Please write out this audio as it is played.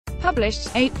Published,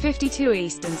 8:52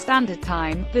 Eastern Standard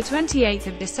Time, the 28th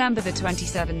of December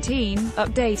 2017.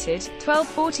 Updated,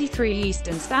 12:43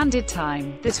 Eastern Standard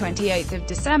Time, the 28th of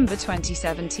December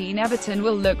 2017. Everton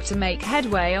will look to make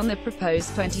headway on the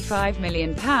proposed £25 million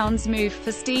move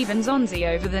for Steven Nzonzi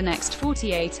over the next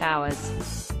 48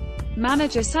 hours.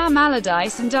 Manager Sam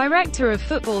Allardyce and Director of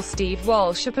Football Steve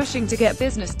Walsh are pushing to get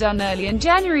business done early in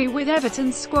January, with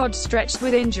Everton's squad stretched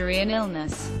with injury and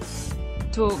illness.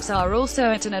 Talks are also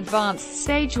at an advanced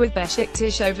stage with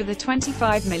Besiktas over the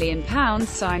 £25 million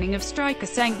signing of striker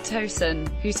Cenk Tosun,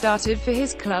 who started for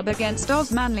his club against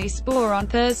Osmanlispor on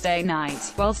Thursday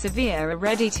night, while Sevilla are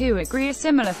ready to agree a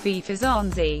similar fee for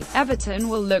Nzonzi. Everton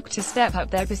will look to step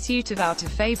up their pursuit of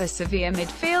out-of-favour Sevilla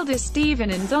midfielder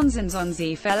Steven Nzonzi.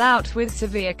 Nzonzi fell out with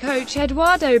Sevilla coach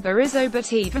Eduardo Berizzo,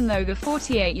 but even though the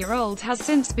 48-year-old has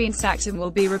since been sacked and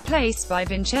will be replaced by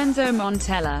Vincenzo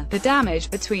Montella, the damage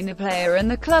between the player and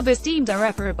the club is deemed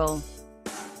irreparable.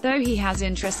 Though he has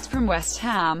interest from West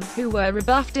Ham, who were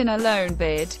rebuffed in a loan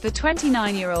bid, the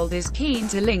 29-year-old is keen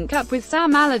to link up with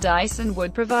Sam Allardyce and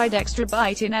would provide extra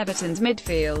bite in Everton's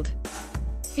midfield.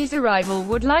 His arrival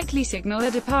would likely signal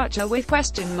a departure, with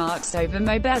question marks over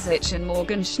Mo Besic and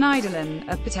Morgan Schneiderlin,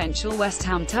 a potential West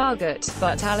Ham target,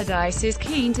 but Allardyce is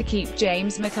keen to keep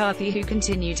James McCarthy, who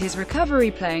continued his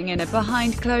recovery playing in a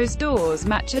behind-closed-doors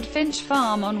match at Finch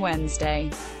Farm on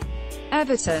Wednesday.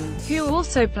 Everton, who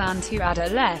also plan to add a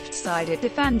left-sided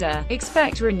defender,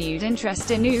 expect renewed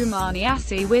interest in Oumar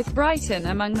Niasse, with Brighton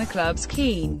among the club's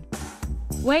keen.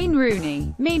 Wayne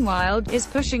Rooney, meanwhile, is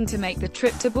pushing to make the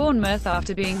trip to Bournemouth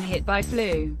after being hit by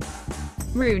flu.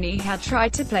 Rooney had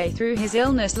tried to play through his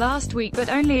illness last week but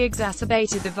only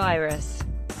exacerbated the virus.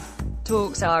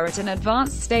 Talks are at an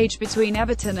advanced stage between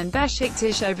Everton and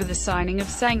Besiktas over the signing of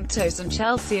Cenk Tosun.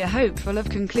 Chelsea are hopeful of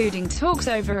concluding talks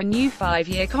over a new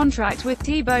 5-year contract with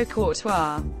Thibaut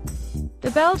Courtois.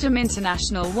 The Belgium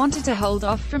international wanted to hold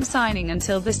off from signing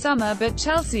until the summer, but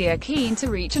Chelsea are keen to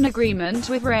reach an agreement,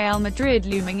 with Real Madrid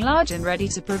looming large and ready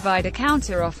to provide a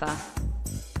counter-offer.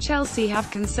 Chelsea have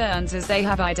concerns as they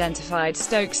have identified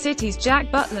Stoke City's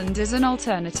Jack Butland as an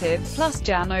alternative, plus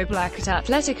Jan Oblak at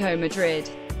Atletico Madrid.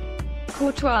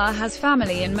 Courtois has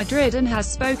family in Madrid and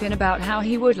has spoken about how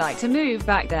he would like to move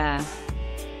back there.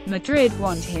 Madrid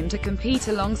want him to compete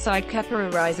alongside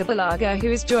Kepa Arrizabalaga,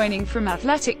 who is joining from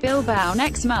Athletic Bilbao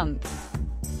next month.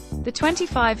 The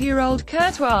 25-year-old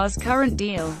Courtois' current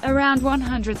deal, around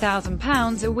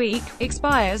 £100,000 a week,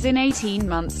 expires in 18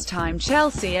 months' time.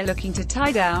 Chelsea are looking to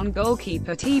tie down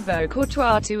goalkeeper Thibaut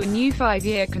Courtois to a new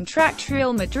 5-year contract.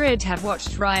 Real Madrid have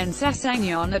watched Ryan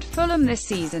Sessegnon at Fulham this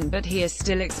season, but he is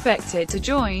still expected to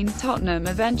join Tottenham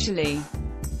eventually.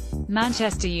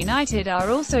 Manchester United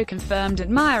are also confirmed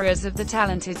admirers of the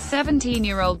talented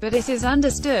 17-year-old, but it is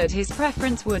understood his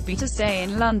preference would be to stay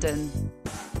in London.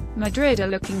 Madrid are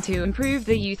looking to improve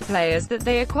the youth players that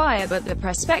they acquire, but the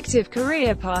prospective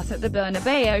career path at the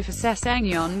Bernabeu for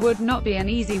Sessegnon would not be an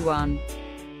easy one.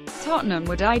 Tottenham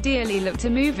would ideally look to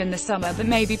move in the summer, but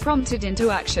may be prompted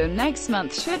into action next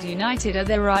month should United or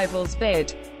their rivals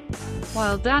bid.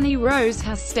 While Danny Rose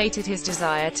has stated his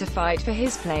desire to fight for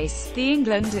his place, the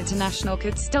England international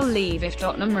could still leave if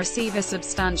Tottenham receive a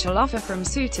substantial offer from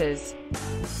suitors.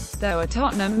 Though a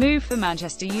Tottenham move for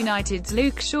Manchester United's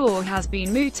Luke Shaw has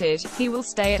been mooted, he will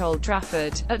stay at Old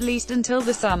Trafford, at least until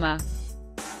the summer.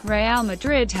 Real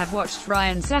Madrid have watched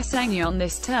Ryan Sessegnon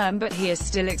this term, but he is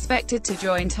still expected to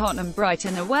join Tottenham.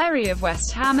 Brighton are wary of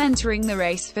West Ham entering the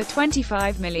race for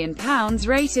 £25 million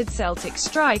rated Celtic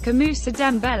striker Moussa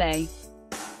Dembele.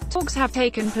 Talks have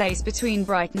taken place between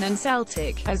Brighton and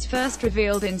Celtic, as first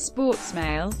revealed in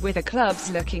Sportsmail, with the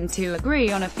clubs looking to agree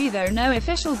on a fee, though no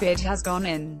official bid has gone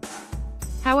in.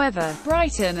 However,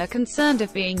 Brighton are concerned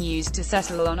of being used to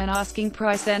settle on an asking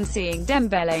price, then seeing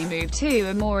Dembele move to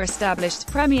a more established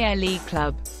Premier League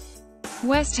club.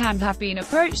 West Ham have been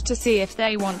approached to see if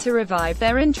they want to revive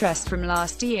their interest from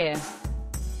last year.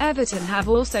 Everton have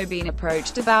also been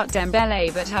approached about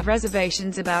Dembele but have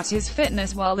reservations about his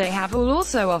fitness, while they have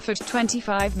also offered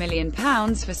 £25 million for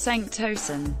Cenk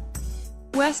Tosun.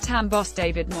 West Ham boss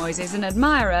David Moyes is an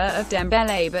admirer of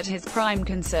Dembele, but his prime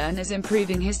concern is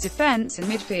improving his defence and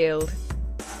midfield.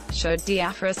 Should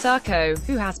Diafra Sakho,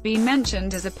 who has been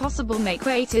mentioned as a possible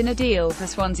make-weight in a deal for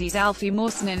Swansea's Alfie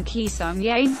Mawson and Ki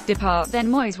Sung-Yae, depart, then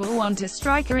Moyes will want a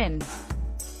striker in.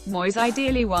 Moyes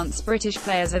ideally wants British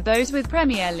players or those with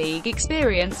Premier League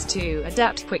experience to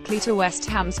adapt quickly to West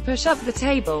Ham's push up the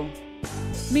table.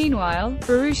 Meanwhile,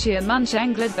 Borussia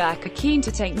Mönchengladbach are keen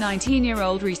to take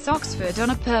 19-year-old Reece Oxford on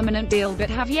a permanent deal but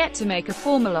have yet to make a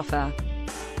formal offer.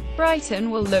 Brighton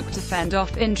will look to fend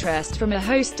off interest from a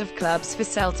host of clubs for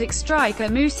Celtic striker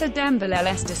Moussa Dembélé.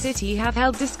 Leicester City have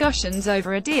held discussions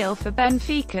over a deal for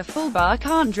Benfica fullback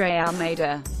Andre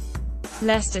Almeida.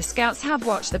 Leicester scouts have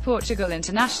watched the Portugal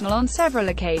international on several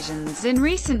occasions in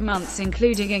recent months,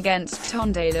 including against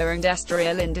Tondela and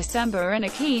Estoril in December, and are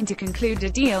keen to conclude a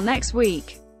deal next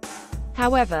week.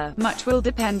 However, much will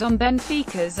depend on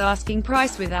Benfica's asking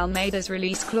price, with Almeida's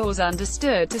release clause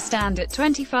understood to stand at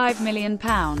 £25 million.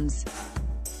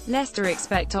 Leicester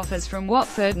expect offers from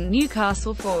Watford and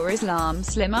Newcastle for Islam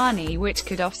Slimani, which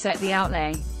could offset the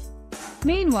outlay.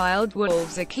 Meanwhile,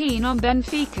 Wolves are keen on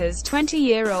Benfica's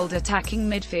 20-year-old attacking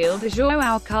midfielder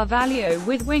João Carvalho,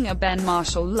 with winger Ben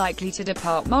Marshall likely to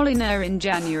depart Molina in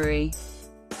January.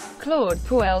 Claude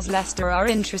Puel's Leicester are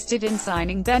interested in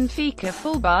signing Benfica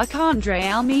fullback Andre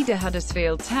Almeida.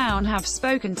 Huddersfield Town have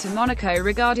spoken to Monaco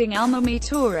regarding Almami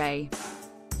Touré.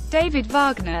 David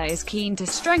Wagner is keen to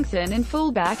strengthen in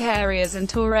fullback areas, and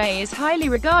Touré is highly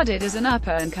regarded as an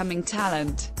up-and-coming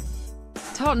talent.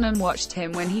 Tottenham watched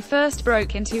him when he first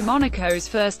broke into Monaco's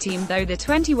first team, though the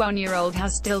 21-year-old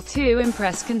has still to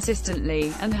impress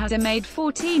consistently, and has made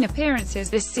 14 appearances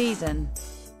this season.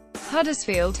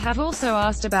 Huddersfield have also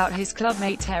asked about his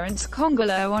clubmate Terence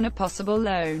Congolo on a possible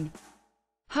loan.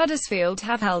 Huddersfield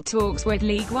have held talks with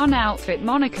League One outfit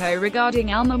Monaco regarding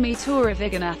Almami Touré.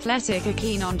 Wigan Athletic are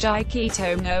keen on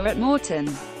Jaikito Mo at Morton.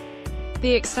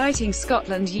 The exciting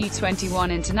Scotland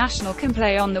U21 international can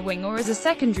play on the wing or as a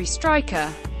secondary striker.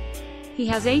 He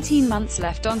has 18 months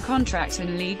left on contract,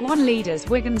 and League One leaders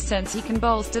Wigan sense he can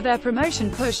bolster their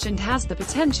promotion push and has the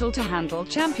potential to handle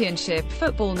Championship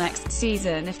football next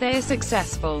season if they are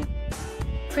successful.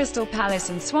 Crystal Palace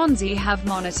and Swansea have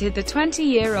monitored the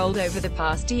 20-year-old over the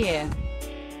past year.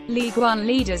 League One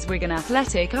leaders Wigan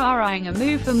Athletic are eyeing a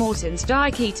move for Morton's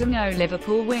Jaikito Mo.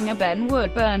 Liverpool winger Ben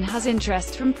Woodburn has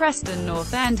interest from Preston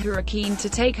North End, who are keen to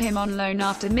take him on loan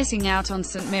after missing out on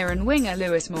St Mirren winger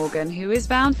Lewis Morgan, who is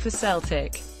bound for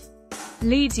Celtic.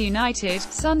 Leeds United,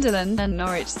 Sunderland and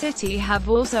Norwich City have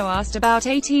also asked about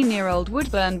 18-year-old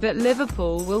Woodburn, but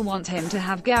Liverpool will want him to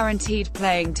have guaranteed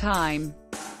playing time.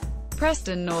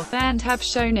 Preston North End have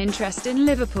shown interest in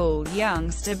Liverpool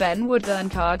youngster Ben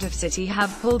Woodburn. Cardiff City have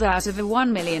pulled out of a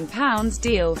 £1 million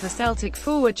deal for Celtic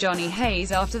forward Johnny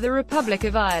Hayes after the Republic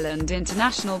of Ireland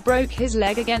international broke his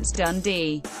leg against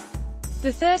Dundee.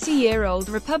 The 30-year-old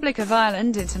Republic of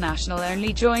Ireland international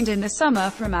only joined in the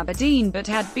summer from Aberdeen, but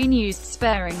had been used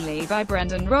sparingly by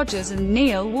Brendan Rodgers, and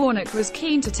Neil Warnock was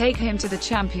keen to take him to the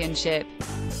Championship.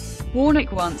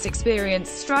 Warnock wants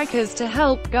experienced strikers to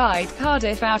help guide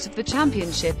Cardiff out of the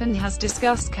Championship, and has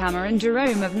discussed Cameron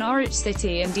Jerome of Norwich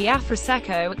City and Diafra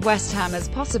Secco at West Ham as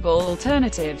possible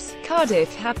alternatives.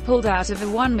 Cardiff have pulled out of a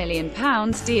 £1 million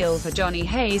deal for Johnny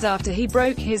Hayes after he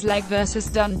broke his leg versus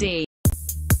Dundee.